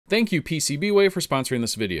Thank you PCBWay for sponsoring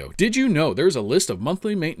this video. Did you know there's a list of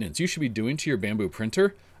monthly maintenance you should be doing to your Bambu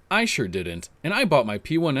printer? I sure didn't, and I bought my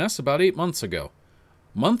P1S about 8 months ago.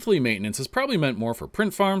 Monthly maintenance is probably meant more for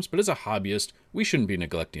print farms, but as a hobbyist, we shouldn't be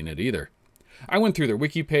neglecting it either. I went through their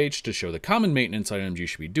wiki page to show the common maintenance items you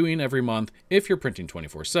should be doing every month if you're printing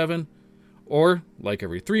 24/7, or like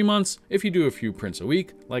every 3 months if you do a few prints a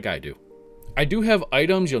week like I do. I do have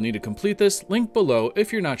items you'll need to complete this, linked below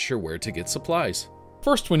if you're not sure where to get supplies.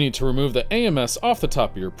 First, we need to remove the AMS off the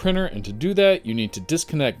top of your printer, and to do that, you need to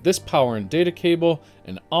disconnect this power and data cable,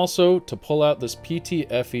 and also to pull out this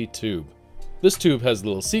PTFE tube. This tube has a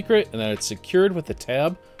little secret in that it's secured with a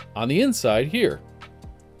tab on the inside here.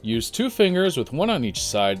 Use 2 fingers with one on each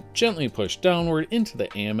side, gently push downward into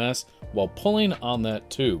the AMS while pulling on that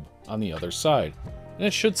tube on the other side, and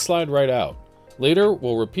it should slide right out. Later,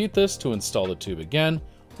 we'll repeat this to install the tube again.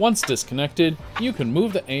 Once disconnected, you can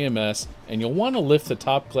move the AMS, and you'll want to lift the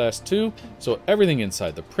top glass too, so everything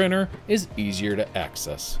inside the printer is easier to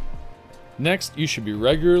access. Next, you should be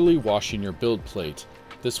regularly washing your build plate.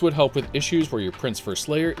 This would help with issues where your print's first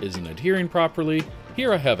layer isn't adhering properly.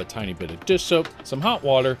 Here I have a tiny bit of dish soap, some hot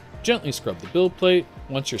water, gently scrub the build plate.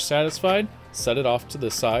 Once you're satisfied, set it off to the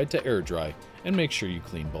side to air dry, and make sure you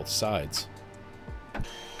clean both sides.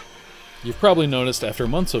 You've probably noticed after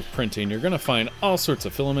months of printing, you're going to find all sorts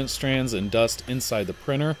of filament strands and dust inside the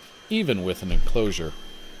printer, even with an enclosure.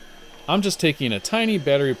 I'm just taking a tiny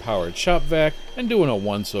battery-powered shop vac and doing a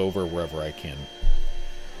once-over wherever I can.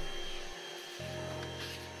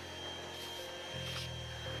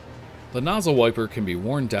 The nozzle wiper can be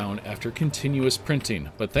worn down after continuous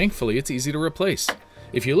printing, but thankfully it's easy to replace.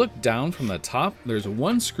 If you look down from the top, there's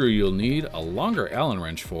one screw you'll need a longer Allen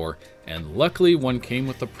wrench for, and luckily one came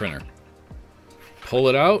with the printer. Pull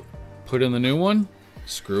it out, put in the new one,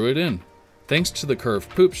 screw it in. Thanks to the curved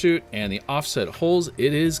poop chute and the offset holes,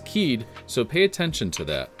 it is keyed, so pay attention to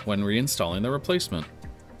that when reinstalling the replacement.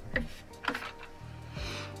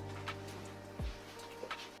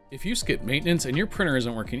 If you skip maintenance and your printer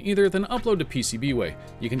isn't working either, then upload to PCBWay.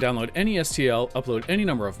 You can download any STL, upload any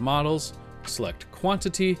number of models, select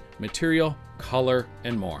quantity, material, color,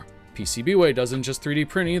 and more. PCBWay doesn't just 3D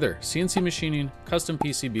print either. CNC machining, custom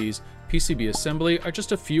PCBs, PCB assembly are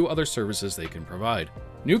just a few other services they can provide.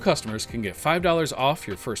 New customers can get $5 off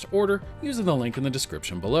your first order using the link in the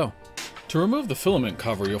description below. To remove the filament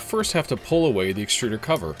cover, you'll first have to pull away the extruder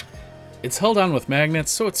cover. It's held on with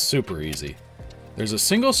magnets, so it's super easy. There's a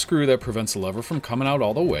single screw that prevents the lever from coming out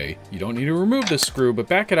all the way. You don't need to remove this screw, but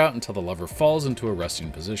back it out until the lever falls into a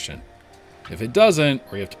resting position. If it doesn't,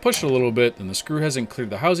 or you have to push it a little bit, then the screw hasn't cleared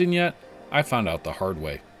the housing yet. I found out the hard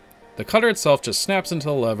way. The cutter itself just snaps into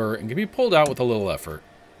the lever and can be pulled out with a little effort.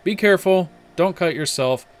 Be careful, don't cut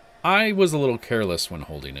yourself. I was a little careless when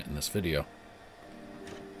holding it in this video.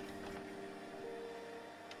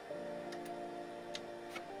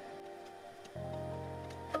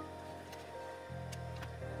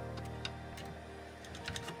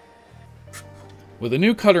 With a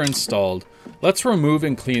new cutter installed, let's remove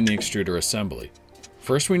and clean the extruder assembly.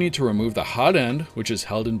 First, we need to remove the hot end, which is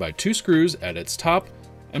held in by 2 screws at its top,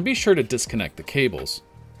 and be sure to disconnect the cables.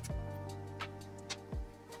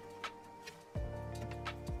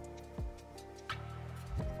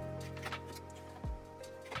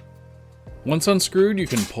 Once unscrewed, you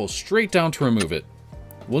can pull straight down to remove it.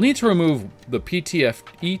 We'll need to remove the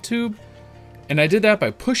PTFE tube, and I did that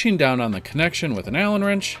by pushing down on the connection with an Allen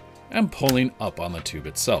wrench and pulling up on the tube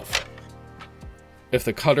itself. If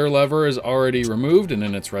the cutter lever is already removed and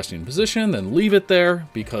in its resting position, then leave it there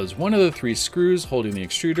because one of the 3 screws holding the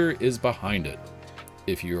extruder is behind it.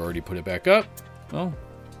 If you already put it back up, well,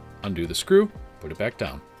 undo the screw, put it back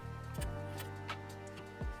down.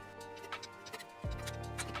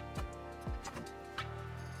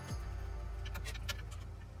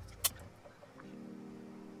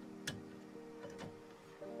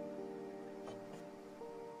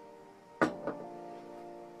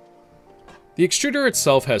 The extruder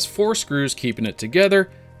itself has 4 screws keeping it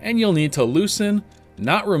together, and you'll need to loosen,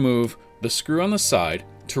 not remove, the screw on the side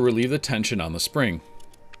to relieve the tension on the spring.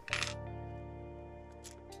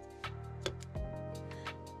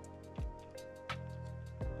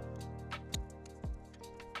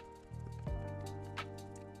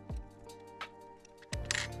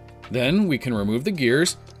 Then we can remove the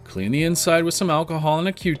gears, clean the inside with some alcohol and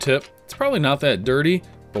a Q-tip. It's probably not that dirty,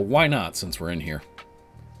 but why not since we're in here?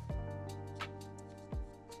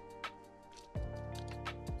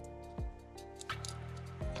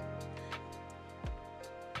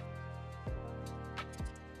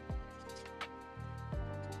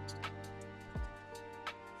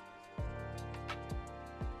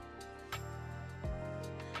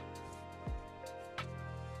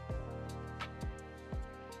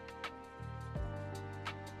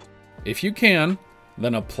 If you can,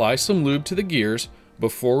 then apply some lube to the gears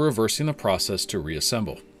before reversing the process to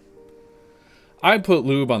reassemble. I put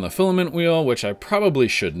lube on the filament wheel, which I probably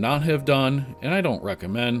should not have done, and I don't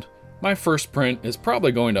recommend. My first print is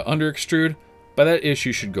probably going to under extrude, but that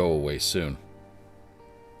issue should go away soon.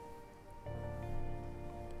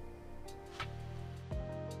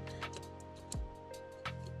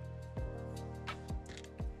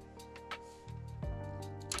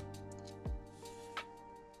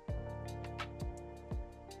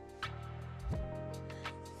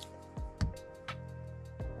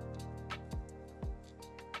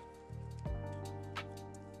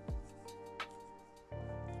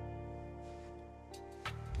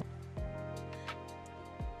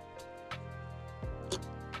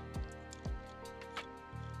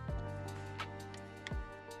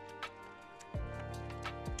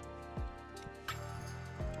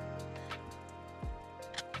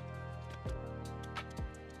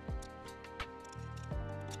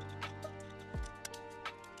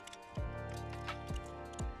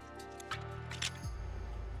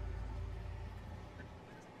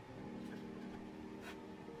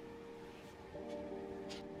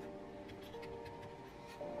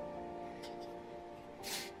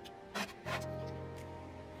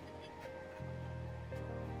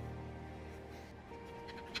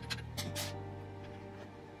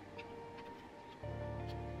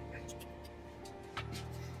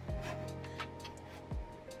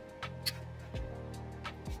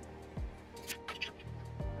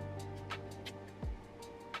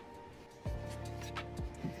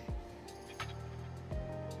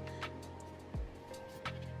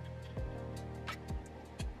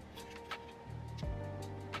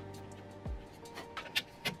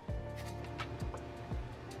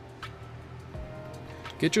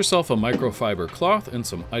 Get yourself a microfiber cloth and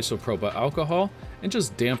some isopropyl alcohol and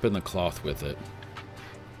just dampen the cloth with it.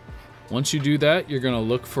 Once you do that, you're going to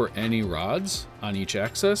look for any rods on each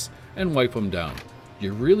axis and wipe them down.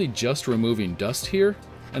 You're really just removing dust here,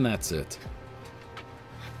 and that's it.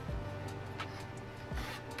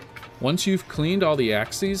 Once you've cleaned all the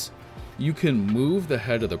axes, you can move the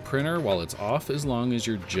head of the printer while it's off as long as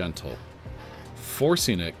you're gentle.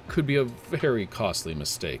 Forcing it could be a very costly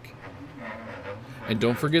mistake. And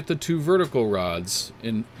don't forget the two vertical rods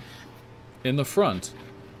in the front.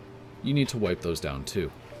 You need to wipe those down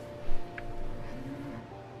too.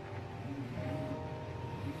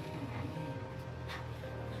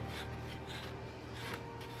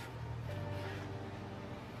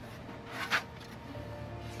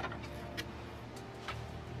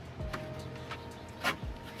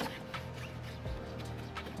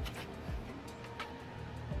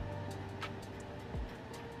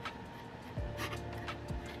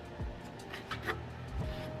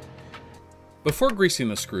 Before greasing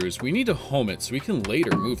the screws, we need to home it so we can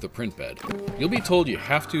later move the print bed. You'll be told you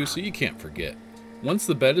have to, so you can't forget. Once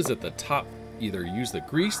the bed is at the top, either use the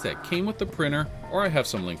grease that came with the printer, or I have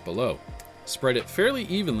some link below. Spread it fairly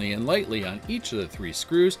evenly and lightly on each of the 3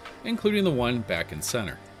 screws, including the one back in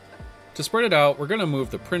center. To spread it out, we're going to move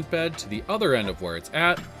the print bed to the other end of where it's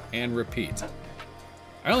at, and repeat.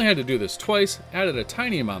 I only had to do this twice, added a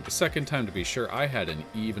tiny amount the second time to be sure I had an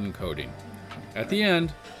even coating. At the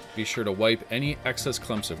end, be sure to wipe any excess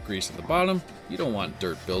clumps of grease at the bottom. You don't want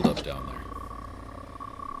dirt buildup down there.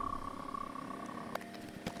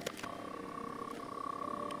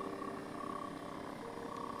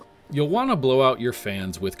 You'll want to blow out your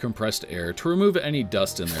fans with compressed air to remove any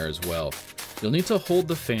dust in there as well. You'll need to hold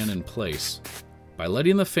the fan in place. By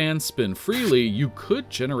letting the fan spin freely, you could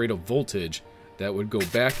generate a voltage that would go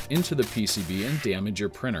back into the PCB and damage your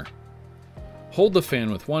printer. Hold the fan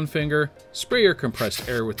with one finger, spray your compressed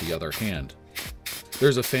air with the other hand.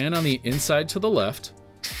 There's a fan on the inside to the left,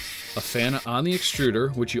 a fan on the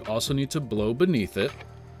extruder, which you also need to blow beneath it,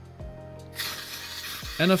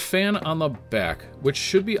 and a fan on the back, which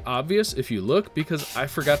should be obvious if you look because I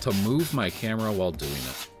forgot to move my camera while doing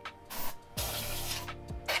it.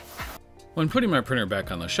 When putting my printer back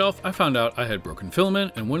on the shelf, I found out I had broken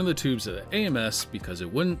filament in one of the tubes of the AMS because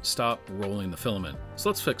it wouldn't stop rolling the filament. So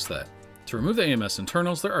let's fix that. To remove the AMS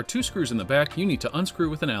internals, there are 2 screws in the back you need to unscrew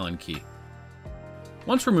with an Allen key.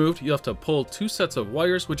 Once removed, you'll have to pull 2 sets of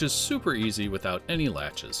wires, which is super easy without any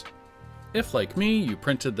latches. If, like me, you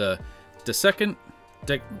printed the desiccant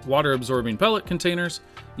water-absorbing pellet containers,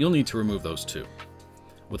 you'll need to remove those too.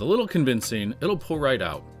 With a little convincing, it'll pull right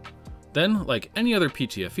out. Then, like any other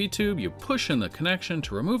PTFE tube, you push in the connection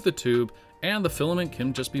to remove the tube, and the filament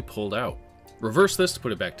can just be pulled out. Reverse this to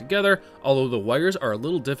put it back together, although the wires are a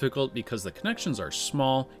little difficult because the connections are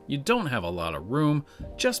small, you don't have a lot of room,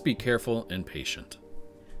 just be careful and patient.